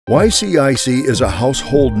YCIC is a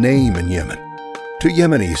household name in Yemen. To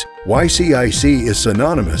Yemenis, YCIC is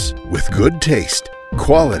synonymous with good taste,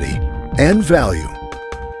 quality, and value.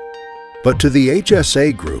 But to the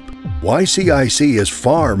HSA group, YCIC is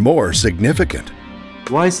far more significant.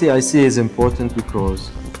 YCIC is important because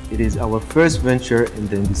it is our first venture in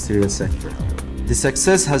the industrial sector. The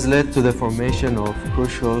success has led to the formation of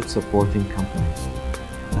crucial supporting companies.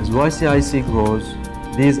 As YCIC grows,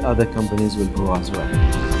 these other companies will grow as well.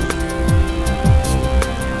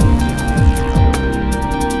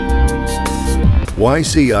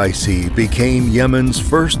 YCIC became Yemen's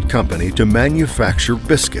first company to manufacture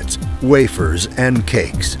biscuits, wafers, and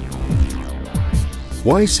cakes.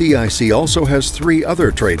 YCIC also has 3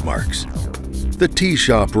 other trademarks. The Tea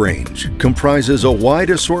Shop range comprises a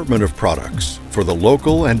wide assortment of products for the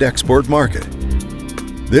local and export market.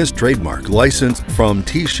 This trademark, licensed from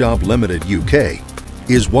Tea Shop Limited UK,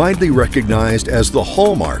 is widely recognized as the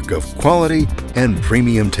hallmark of quality and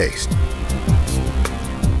premium taste.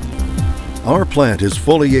 Our plant is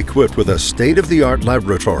fully equipped with a state-of-the-art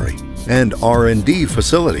laboratory and R&D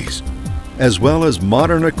facilities, as well as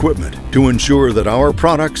modern equipment to ensure that our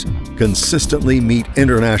products consistently meet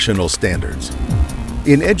international standards.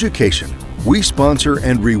 In education, we sponsor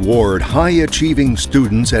and reward high-achieving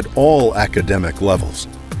students at all academic levels.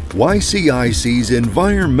 YCIC's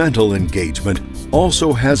environmental engagement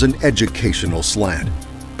also has an educational slant.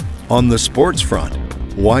 On the sports front,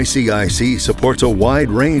 YCIC supports a wide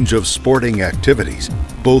range of sporting activities,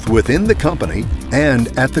 both within the company and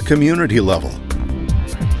at the community level.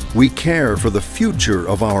 We care for the future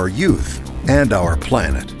of our youth and our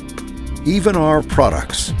planet. Even our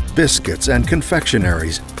products, biscuits, and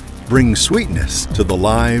confectionaries bring sweetness to the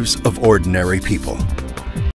lives of ordinary people.